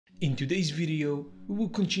In today's video, we will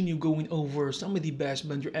continue going over some of the best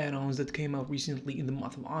Blender add-ons that came out recently in the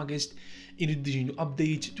month of August, in addition to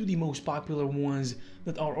updates to the most popular ones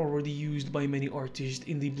that are already used by many artists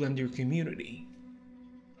in the Blender community.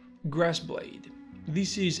 Grassblade.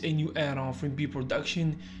 This is a new add-on from B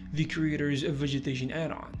Production, the creators of Vegetation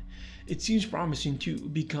add-on. It seems promising too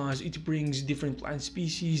because it brings different plant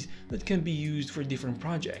species that can be used for different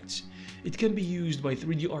projects. It can be used by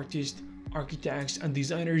 3D artists, architects and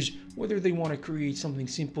designers whether they want to create something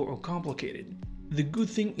simple or complicated. The good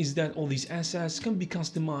thing is that all these assets can be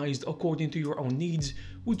customized according to your own needs,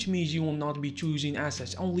 which means you will not be choosing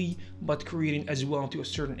assets only but creating as well to a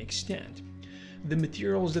certain extent. The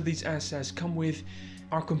materials that these assets come with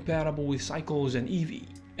are compatible with Kcycles and Eevee,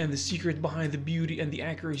 and the secret behind the beauty and the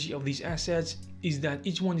accuracy of these assets is that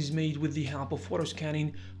each one is made with the help of photo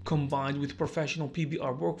scanning combined with professional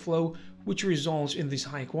PBR workflow, which results in this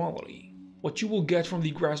high quality. What you will get from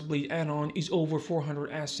the Grassblade add-on is over 400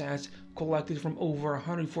 assets collected from over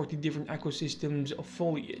 140 different ecosystems of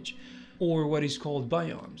foliage, or what is called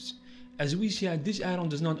biomes. As we said, this add-on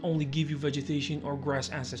does not only give you vegetation or grass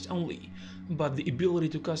assets only, but the ability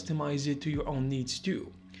to customize it to your own needs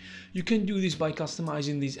too. You can do this by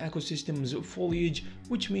customizing these ecosystems of foliage,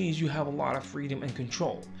 which means you have a lot of freedom and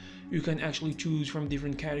control. You can actually choose from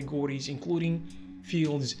different categories including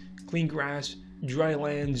fields, clean grass, dry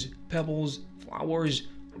lands, pebbles, flowers,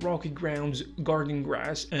 rocky grounds, garden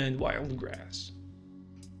grass, and wild grass.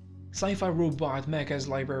 Sci-Fi Robot Mechas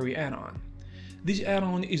Library add-on. This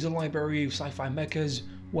add-on is a library of sci-fi mechas,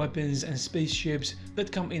 weapons, and spaceships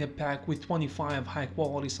that come in a pack with 25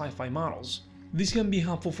 high-quality sci-fi models. This can be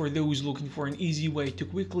helpful for those looking for an easy way to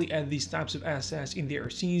quickly add these types of assets in their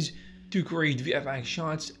scenes to create VFX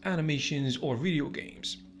shots, animations, or video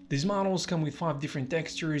games. These models come with 5 different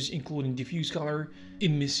textures including diffuse color,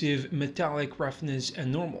 emissive, metallic, roughness,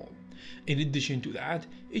 and normal. In addition to that,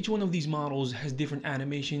 each one of these models has different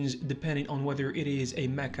animations depending on whether it is a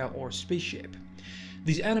mecha or spaceship.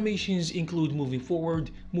 These animations include moving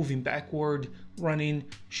forward, moving backward, running,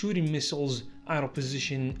 shooting missiles, idle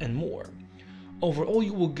position, and more. Overall,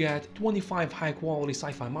 you will get 25 high-quality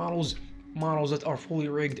sci-fi models that are fully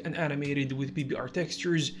rigged and animated with PBR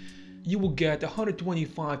textures. You will get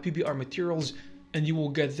 125 PBR materials and you will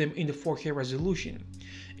get them in the 4K resolution.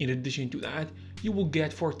 In addition to that, you will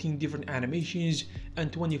get 14 different animations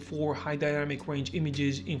and 24 high dynamic range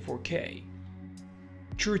images in 4K.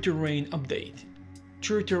 True Terrain Update.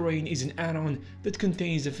 True Terrain is an add-on that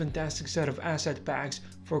contains a fantastic set of asset packs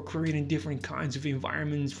for creating different kinds of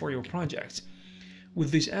environments for your projects. With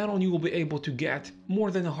this add-on, you will be able to get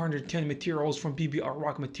more than 110 materials from PBR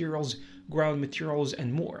rock materials, ground materials,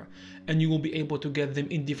 and more, and you will be able to get them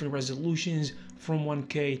in different resolutions from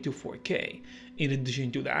 1K to 4K. In addition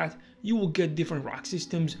to that, you will get different rock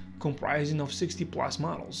systems comprising of 60 plus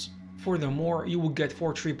models. Furthermore, you will get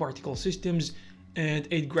 4 tree particle systems and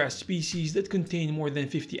 8 grass species that contain more than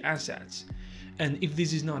 50 assets. And if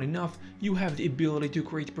this is not enough, you have the ability to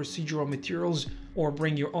create procedural materials or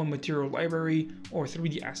bring your own material library or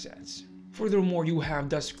 3D assets. Furthermore, you have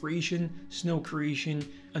dust creation, snow creation,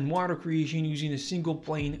 and water creation using a single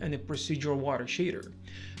plane and a procedural water shader.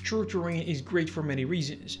 True Terrain is great for many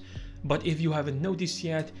reasons, but if you haven't noticed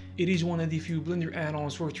yet, it is one of the few Blender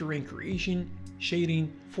add-ons for terrain creation,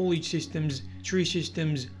 shading, foliage systems, tree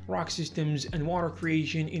systems, rock systems, and water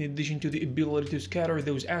creation, in addition to the ability to scatter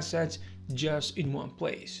those assets just in one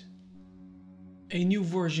place. A new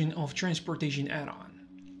version of Transportation add-on.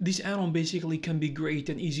 This add-on basically can be great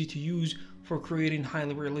and easy to use for creating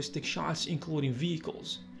highly realistic shots including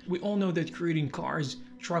vehicles. We all know that creating cars,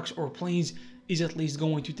 trucks, or planes is at least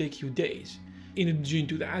going to take you days. In addition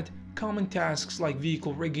to that, common tasks like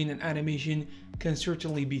vehicle rigging and animation can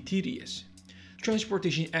certainly be tedious.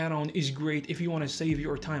 Transportation add-on is great if you want to save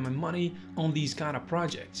your time and money on these kind of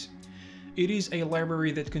projects. It is a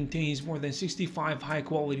library that contains more than 65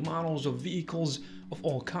 high-quality models of vehicles of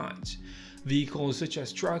all kinds. Vehicles such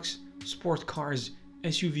as trucks, sport cars,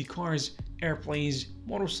 SUV cars, airplanes,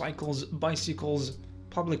 motorcycles, bicycles,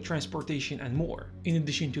 public transportation, and more. In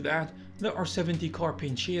addition to that, there are 70 car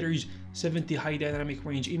paint shaders, 70 high dynamic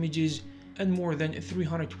range images, and more than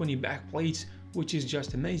 320 backplates, which is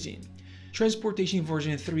just amazing. Transportation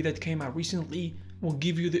version 3 that came out recently will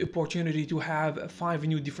give you the opportunity to have 5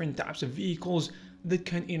 new different types of vehicles that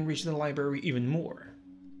can enrich the library even more.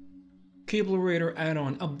 Cablerator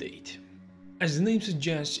add-on update. As the name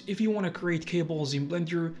suggests, if you want to create cables in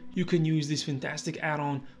Blender, you can use this fantastic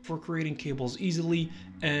add-on for creating cables easily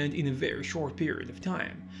and in a very short period of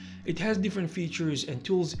time. It has different features and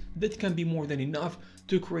tools that can be more than enough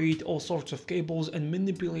to create all sorts of cables and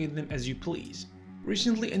manipulate them as you please.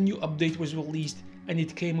 Recently a new update was released and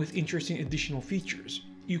it came with interesting additional features.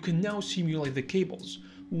 You can now simulate the cables,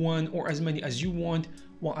 one or as many as you want,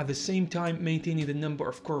 while at the same time maintaining the number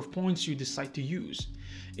of curve points you decide to use.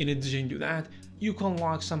 In addition to that, you can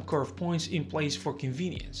lock some curve points in place for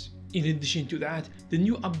convenience. In addition to that, the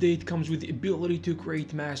new update comes with the ability to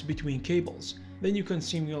create mass between cables, then you can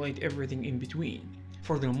simulate everything in between.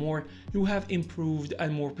 Furthermore, you have improved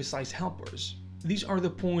and more precise helpers. These are the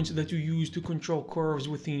points that you use to control curves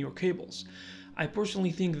within your cables. I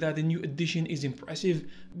personally think that the new addition is impressive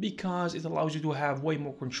because it allows you to have way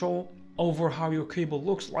more control over how your cable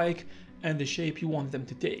looks like and the shape you want them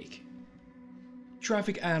to take.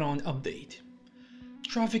 Traffiq add-on update.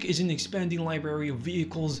 Traffiq is an expanding library of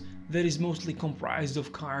vehicles that is mostly comprised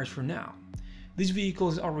of cars for now. These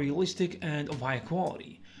vehicles are realistic and of high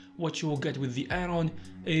quality. What you will get with the add-on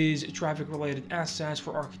is traffic-related assets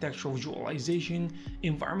for architectural visualization,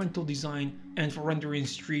 environmental design, and for rendering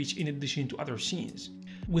streets in addition to other scenes.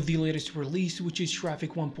 With the latest release, which is Traffiq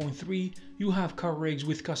 1.3, you have car rigs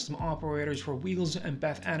with custom operators for wheels and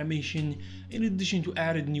path animation, in addition to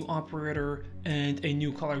added new operator and a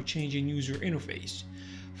new color-changing user interface.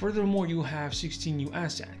 Furthermore, you have 16 new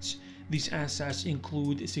assets. These assets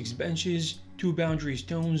include 6 benches, 2 boundary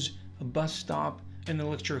stones, a bus stop, an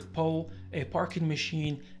electric pole, a parking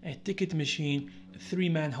machine, a ticket machine, 3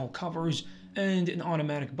 manhole covers, and an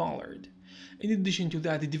automatic bollard. In addition to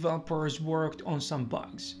that, the developers worked on some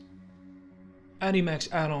bugs.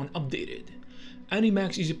 ANIMAX Addon updated.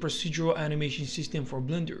 ANIMAX is a procedural animation system for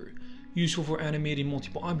Blender, useful for animating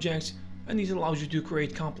multiple objects, and it allows you to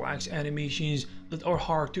create complex animations that are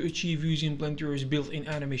hard to achieve using Blender's built-in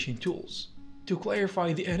animation tools. To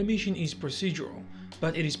clarify, the animation is procedural,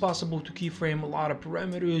 but it is possible to keyframe a lot of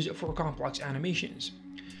parameters for complex animations.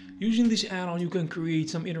 Using this add-on, you can create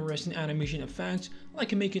some interesting animation effects,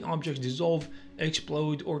 like making objects dissolve,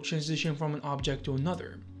 explode, or transition from an object to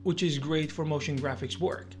another, which is great for motion graphics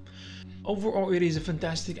work. Overall, it is a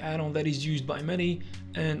fantastic add-on that is used by many,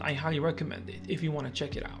 and I highly recommend it if you want to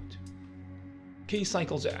check it out.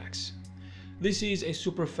 K-CyclesX. This is a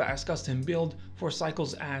super fast custom build for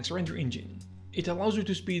CyclesX render engine. It allows you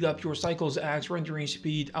to speed up your CyclesX rendering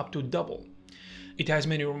speed up to double. It has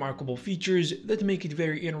many remarkable features that make it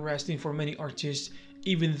very interesting for many artists,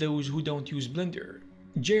 even those who don't use Blender.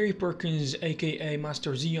 Jerry Perkins, aka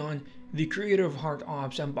Master Xeon, the creator of Heart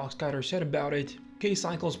Ops and Box Cutter, said about it,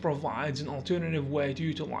 K-Cycles provides an alternative way to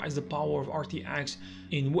utilize the power of RTX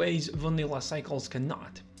in ways vanilla cycles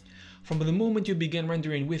cannot. From the moment you begin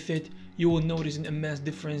rendering with it, you will notice an immense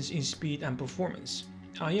difference in speed and performance.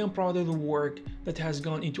 I am proud of the work that has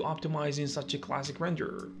gone into optimizing such a classic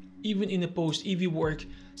renderer. Even in the post-EV work,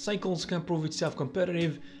 Cycles can prove itself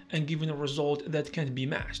competitive and give a result that can't be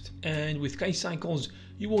matched, and with Kcycles,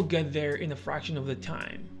 you will get there in a fraction of the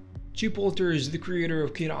time. Chip Walters, the creator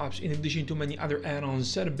of Khaos, in addition to many other add-ons,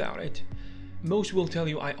 said about it, "Most will tell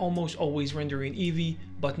you I almost always render in Eevee,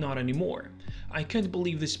 but not anymore. I can't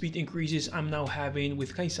believe the speed increases I'm now having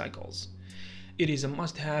with Kcycles. It is a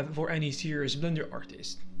must-have for any serious Blender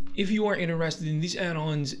artist." If you are interested in these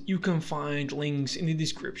add-ons, you can find links in the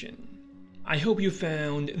description. I hope you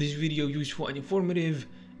found this video useful and informative.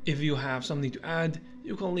 If you have something to add,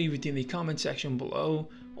 you can leave it in the comment section below.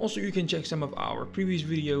 Also, you can check some of our previous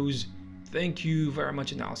videos. Thank you very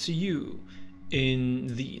much, and I'll see you in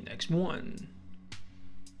the next one.